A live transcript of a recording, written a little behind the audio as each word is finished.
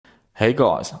Hey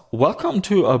guys, welcome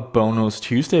to a bonus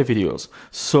Tuesday videos.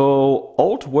 So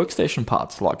old workstation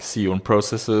parts like Xeon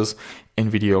processors,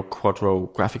 NVIDIA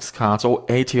Quadro graphics cards or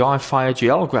ATI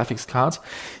FireGL graphics cards,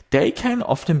 they can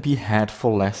often be had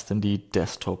for less than the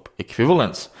desktop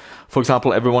equivalents. For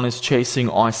example, everyone is chasing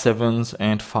i7s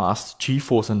and fast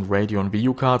GeForce and Radeon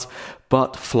video cards,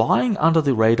 but flying under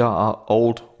the radar are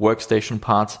old workstation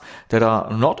parts that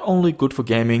are not only good for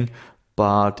gaming,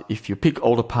 but if you pick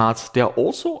older parts, they are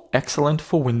also excellent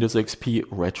for Windows XP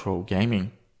retro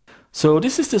gaming. So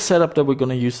this is the setup that we're going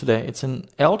to use today. It's an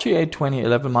LGA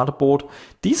 2011 motherboard.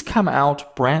 These come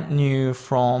out brand new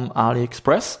from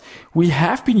AliExpress. We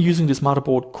have been using this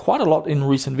motherboard quite a lot in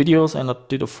recent videos and I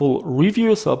did a full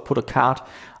review, so I'll put a card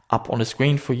up on the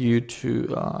screen for you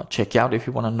to check out if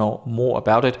you want to know more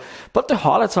about it. But the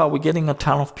highlights are we're getting a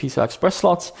ton of PCI Express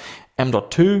slots,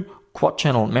 M.2, quad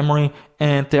channel memory,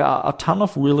 and there are a ton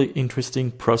of really interesting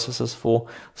processors for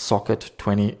Socket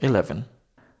 2011.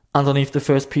 Underneath the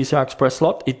first PCI Express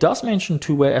slot, it does mention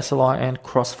two-way SLI and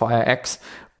CrossFire X,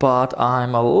 but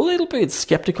I'm a little bit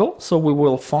skeptical, so we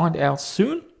will find out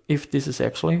soon if this is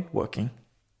actually working.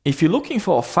 If you're looking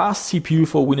for a fast CPU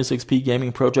for Windows XP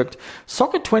gaming project,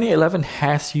 Socket 2011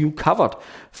 has you covered.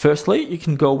 Firstly, you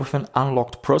can go with an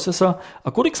unlocked processor.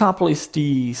 A good example is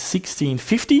the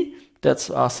 1650.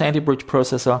 That's a Sandy Bridge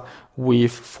processor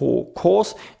with 4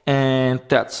 cores, and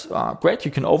that's great. You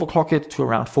can overclock it to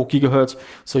around 4 GHz,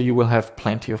 so you will have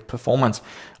plenty of performance.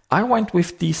 I went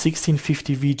with the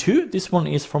 1650 V2. This one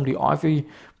is from the Ivy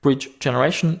Bridge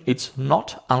generation. It's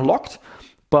not unlocked,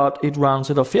 but it runs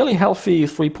at a fairly healthy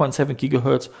 3.7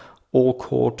 GHz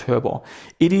all-core turbo.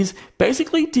 It is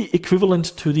basically the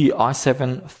equivalent to the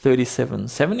i7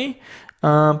 3770.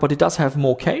 But it does have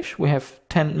more cache. We have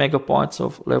 10 megabytes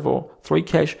of level 3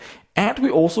 cache, and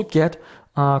we also get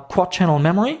quad channel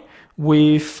memory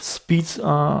with speeds,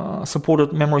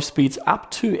 supported memory speeds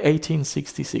up to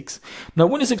 1866. Now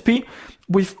Windows XP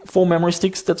with 4 memory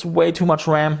sticks, that's way too much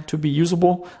RAM to be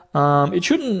usable. It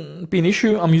shouldn't be an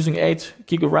issue. I'm using 8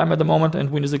 GB of RAM at the moment, and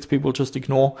Windows XP will just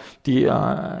ignore the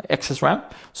excess RAM.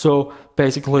 So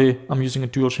basically I'm using a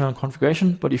dual channel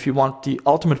configuration, but if you want the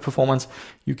ultimate performance,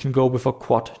 you can go with a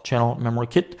quad channel memory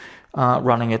kit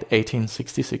running at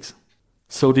 1866.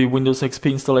 So the Windows XP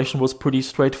installation was pretty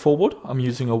straightforward. I'm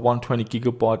using a 120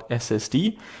 GB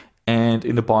SSD, and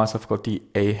in the BIOS I've got the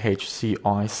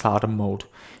AHCI SATA mode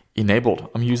enabled.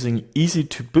 I'm using Easy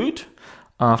to Boot.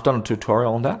 I've done a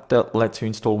tutorial on that lets you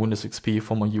install Windows XP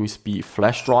from a USB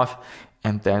flash drive,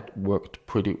 and that worked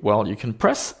pretty well. You can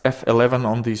press F11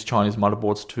 on these Chinese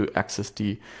motherboards to access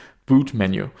the boot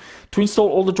menu. To install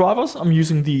all the drivers, I'm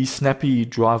using the Snappy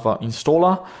Driver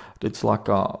Installer. It's like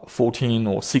a 14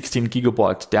 or 16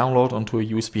 gigabyte download onto a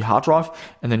USB hard drive,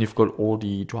 and then you've got all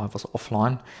the drivers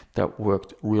offline. That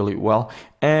worked really well.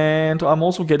 And I'm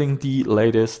also getting the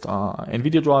latest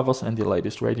NVIDIA drivers and the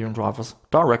latest Radeon drivers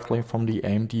directly from the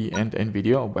AMD and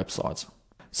NVIDIA websites.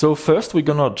 So first we're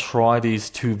gonna try these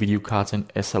 2 video cards in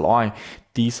SLI.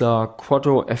 These are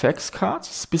Quadro FX cards,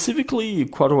 specifically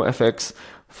Quadro FX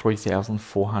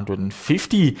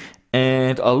 3450.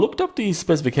 And I looked up the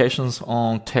specifications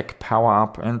on Tech Power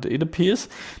Up, and it appears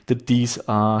that these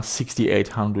are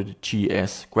 6800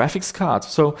 GS graphics cards.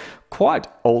 So quite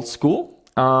old school.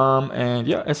 And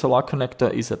yeah, SLI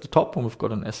connector is at the top, and we've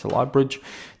got an SLI bridge.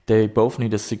 They both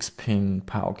need a 6-pin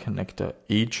power connector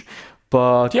each.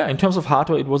 But yeah, in terms of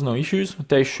hardware, it was no issues.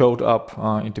 They showed up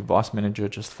in Device Manager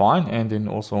just fine, and then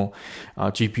also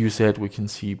GPU said we can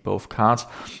see both cards.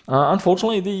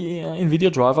 Unfortunately, the NVIDIA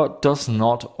driver does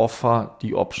not offer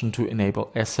the option to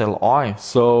enable SLI.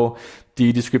 So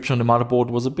the description on the motherboard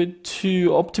was a bit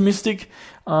too optimistic.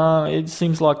 It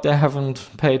seems like they haven't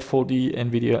paid for the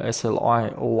NVIDIA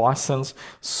SLI license.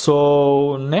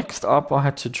 So next up, I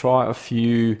had to try a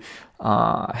few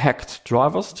hacked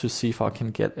drivers to see if I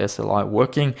can get SLI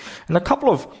working, and a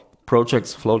couple of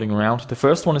projects floating around. The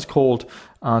first one is called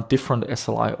Different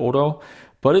SLI Auto,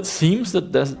 but it seems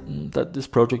that this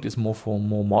project is more for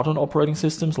more modern operating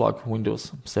systems like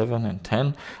Windows 7 and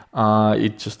 10.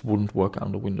 It just wouldn't work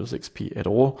under Windows XP at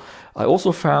all. I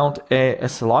also found a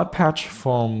SLI patch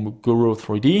from Guru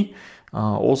 3D.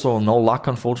 Also no luck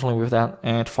unfortunately with that.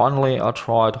 And finally I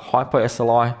tried Hyper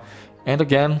SLI, and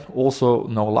again, also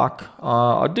no luck.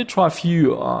 I did try a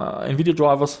few NVIDIA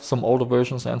drivers, some older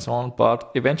versions and so on,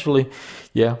 but eventually,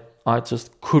 yeah, I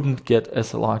just couldn't get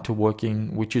SLI to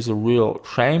working, which is a real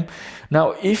shame.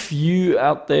 Now, if you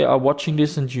out there are watching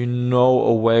this and you know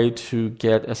a way to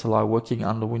get SLI working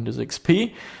under Windows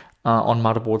XP on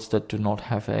motherboards that do not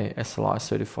have a SLI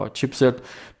certified chipset,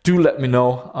 do let me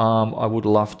know. I would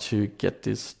love to get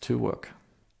this to work.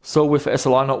 So with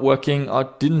SLI not working, I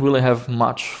didn't really have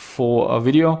much for a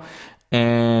video,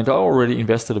 and I already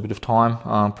invested a bit of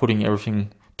time putting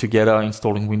everything together,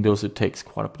 installing Windows. It takes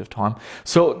quite a bit of time.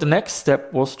 So the next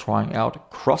step was trying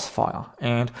out CrossFire,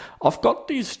 and I've got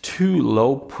these two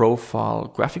low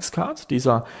profile graphics cards. These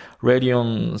are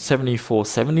Radeon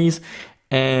 7470s,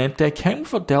 and they came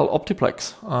with a Dell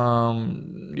Optiplex.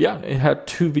 Yeah, it had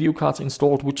two video cards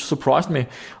installed, which surprised me.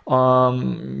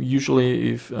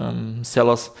 Usually if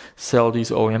sellers sell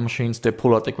these OEM machines, they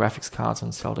pull out the graphics cards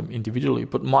and sell them individually.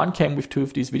 But mine came with two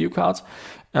of these video cards.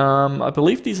 I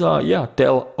believe these are, yeah,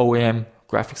 Dell OEM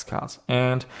graphics cards.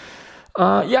 And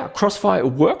yeah, CrossFire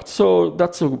worked, so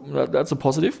that's a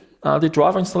positive. The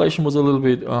driver installation was a little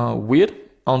bit weird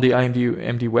on the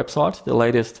AMD website. The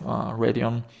latest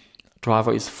Radeon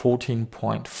driver is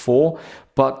 14.4,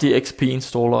 but the XP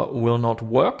installer will not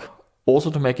work. Also,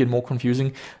 to make it more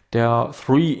confusing, there are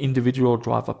 3 individual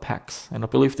driver packs, and I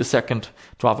believe the second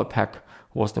driver pack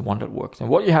was the one that worked.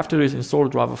 And what you have to do is install the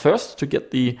driver first to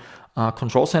get the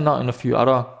control center and a few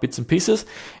other bits and pieces,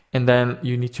 and then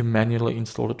you need to manually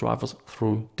install the drivers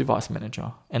through Device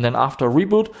Manager. And then after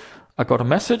reboot, I got a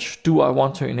message: do I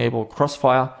want to enable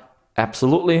CrossFire?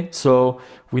 Absolutely. So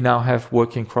we now have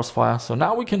working CrossFire. So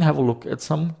now we can have a look at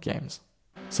some games.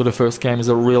 So the first game is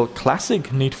a real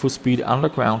classic, Need for Speed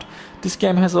Underground. This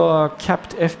game has a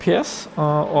capped FPS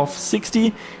of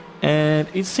 60, and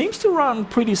it seems to run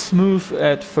pretty smooth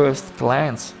at first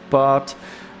glance. But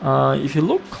if you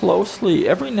look closely,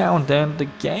 every now and then the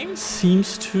game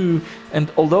seems to,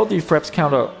 and although the fraps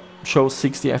counter shows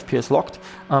 60 FPS locked,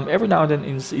 every now and then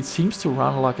it seems to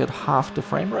run like at half the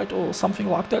frame rate or something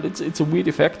like that. It's a weird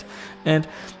effect, and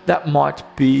that might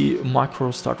be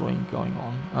micro stuttering going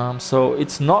on. So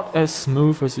it's not as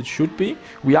smooth as it should be.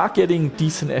 We are getting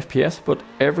decent FPS, but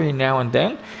every now and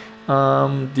then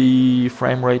the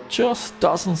frame rate just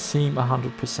doesn't seem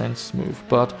 100% smooth.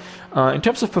 But in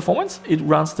terms of performance, it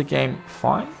runs the game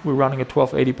fine. We're running at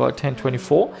 1280 by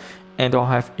 1024, and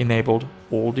I have enabled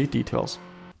all the details.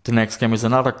 The next game is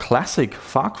another classic,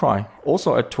 Far Cry,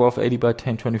 also at 1280 by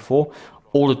 1024,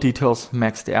 all the details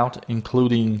maxed out,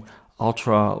 including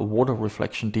ultra water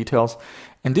reflection details.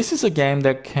 And this is a game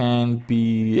that can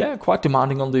be quite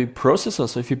demanding on the processor.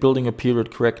 So if you're building a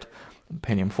period correct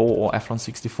Pentium 4 or Athlon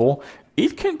 64,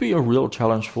 it can be a real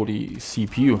challenge for the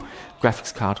CPU,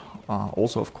 graphics card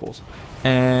also, of course.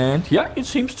 And yeah, it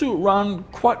seems to run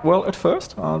quite well at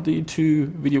first. The two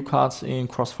video cards in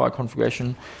CrossFire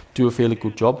configuration do a fairly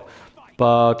good job.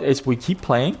 But as we keep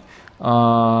playing,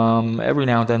 every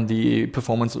now and then the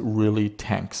performance really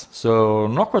tanks. So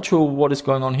not quite sure what is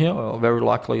going on here. Very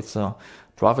likely it's a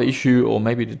driver issue, or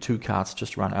maybe the two cards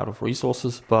just run out of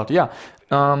resources. But yeah,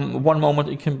 one moment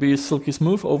it can be silky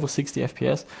smooth over 60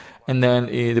 FPS, and then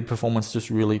the performance just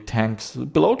really tanks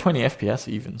below 20 FPS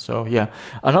even. So yeah,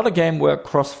 another game where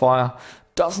CrossFire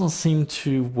doesn't seem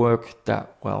to work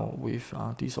that well with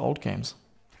these old games.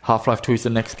 Half-Life 2 is the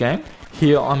next game.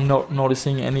 Here I'm not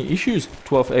noticing any issues.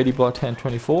 1280 by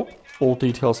 1024. All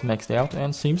details maxed out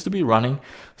and seems to be running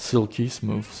silky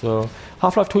smooth. So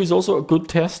Half-Life 2 is also a good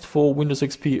test for Windows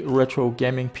XP retro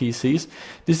gaming PCs.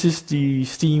 This is the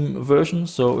Steam version,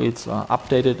 so it's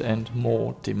updated and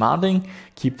more demanding.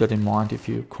 Keep that in mind if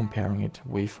you're comparing it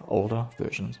with older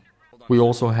versions. We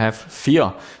also have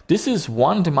Fear. This is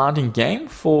one demanding game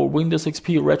for Windows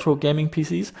XP retro gaming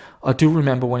PCs. I do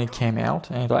remember when it came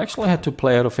out, and I actually had to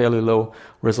play at a fairly low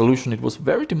resolution. It was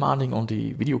very demanding on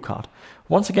the video card.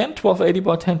 Once again, 1280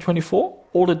 by 1024.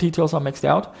 All the details are maxed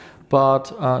out,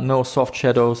 but no soft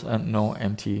shadows and no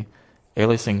empty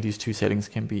aliasing. These two settings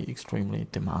can be extremely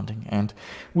demanding. And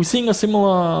we're seeing a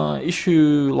similar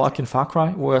issue like in Far Cry,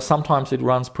 where sometimes it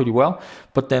runs pretty well,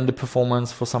 but then the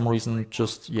performance for some reason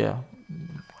just,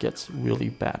 gets really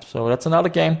bad. So that's another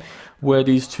game where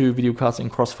these two video cards in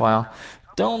CrossFire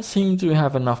don't seem to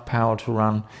have enough power to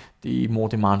run the more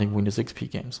demanding Windows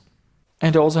XP games.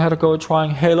 And I also had a go at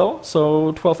trying Halo, so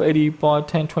 1280 by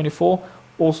 1024.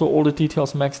 Also all the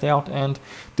details maxed out, and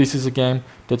this is a game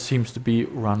that seems to be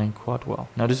running quite well.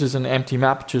 Now this is an empty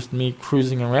map, just me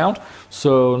cruising around,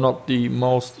 so not the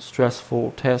most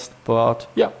stressful test, but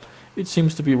yeah, it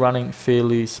seems to be running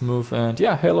fairly smooth. And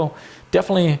yeah, Halo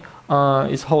definitely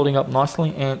is holding up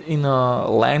nicely, and in a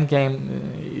LAN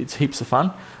game it's heaps of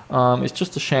fun. It's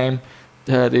just a shame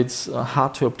that it's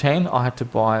hard to obtain. I had to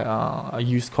buy a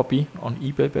used copy on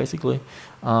eBay basically.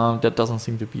 That doesn't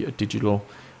seem to be a digital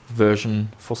version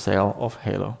for sale of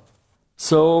Halo.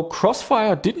 So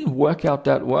CrossFire didn't work out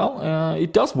that well.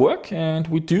 It does work and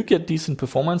we do get decent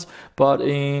performance, but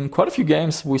in quite a few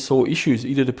games we saw issues.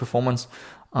 Either the performance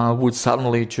would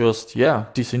suddenly just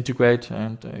disintegrate,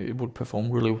 and it would perform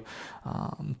really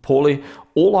poorly.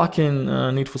 Or like in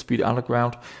Need for Speed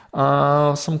Underground,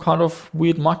 some kind of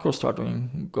weird micro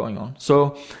stuttering going on.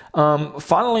 So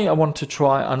finally, I want to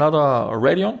try another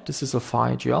Radeon. This is a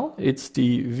FireGL. It's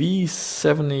the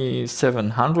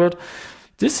V7700.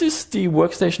 This is the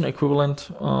workstation equivalent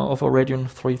of a Radeon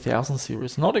 3000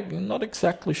 series. Not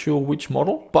exactly sure which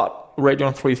model, but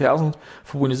Radeon 3000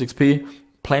 for Windows XP.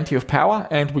 Plenty of power,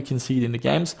 and we can see it in the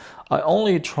games. I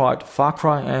only tried Far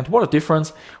Cry, and what a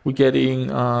difference. We're getting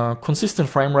consistent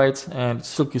frame rates and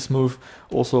silky smooth.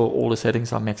 Also, all the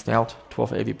settings are maxed out,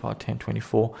 1280 by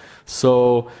 1024.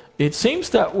 So it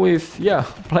seems that with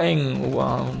playing,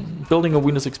 building a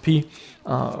Windows XP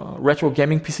retro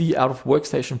gaming PC out of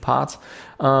workstation parts,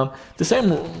 the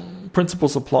same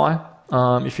principles apply.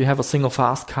 If you have a single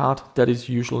fast card, that is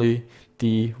usually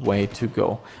the way to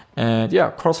go. And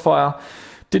CrossFire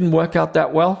didn't work out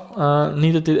that well.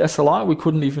 Neither did SLI. We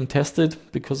couldn't even test it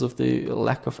because of the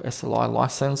lack of SLI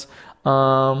license.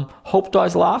 Hope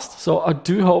dies last. So I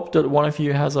do hope that one of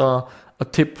you has a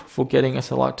tip for getting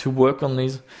SLI to work on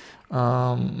these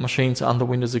machines under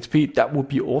Windows XP. That would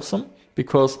be awesome,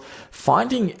 because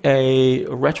finding a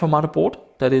retro motherboard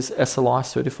that is SLI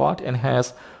certified and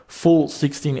has full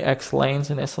 16x lanes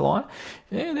in SLI,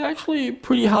 they're actually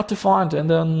pretty hard to find, and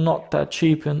they're not that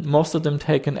cheap, and most of them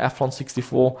take an Athlon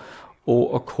 64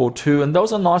 or a Core 2, and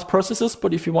those are nice processors.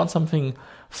 But if you want something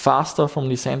faster from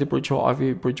the Sandy Bridge or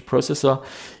Ivy Bridge processor,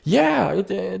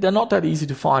 they're not that easy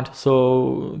to find.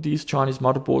 So these Chinese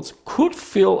motherboards could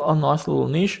fill a nice little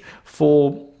niche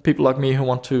for people like me who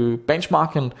want to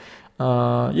benchmark and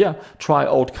try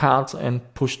old cards and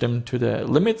push them to their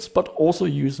limits, but also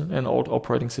use an old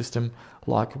operating system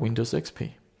like Windows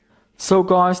XP. So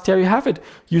guys, there you have it.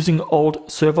 Using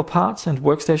old server parts and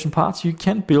workstation parts, you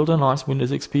can build a nice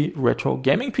Windows XP retro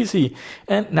gaming PC.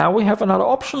 And now we have another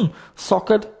option,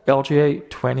 socket LGA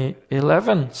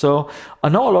 2011. So I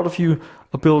know a lot of you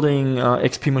are building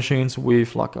XP machines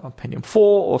with like a Pentium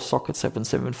 4 or socket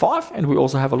 775, and we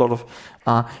also have a lot of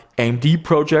AMD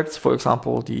projects, for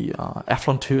example the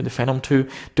Athlon 2 and the Phenom 2.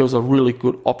 Those are really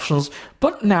good options.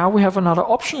 But now we have another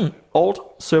option, old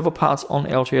server parts on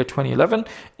LGA 2011,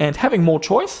 and having more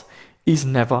choice is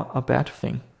never a bad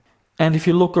thing. And if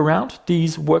you look around,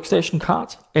 these workstation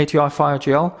cards, ATI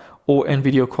FireGL or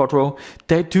NVIDIA Quadro,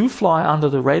 they do fly under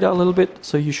the radar a little bit,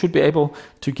 so you should be able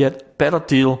to get better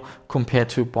deal compared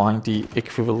to buying the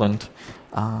equivalent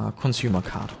consumer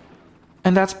card.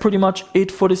 And that's pretty much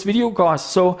it for this video, guys.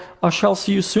 So I shall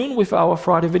see you soon with our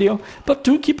Friday video, but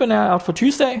do keep an eye out for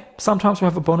Tuesday. Sometimes we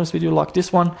have a bonus video like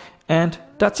this one, and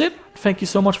that's it. Thank you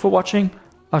so much for watching.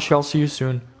 I shall see you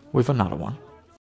soon with another one.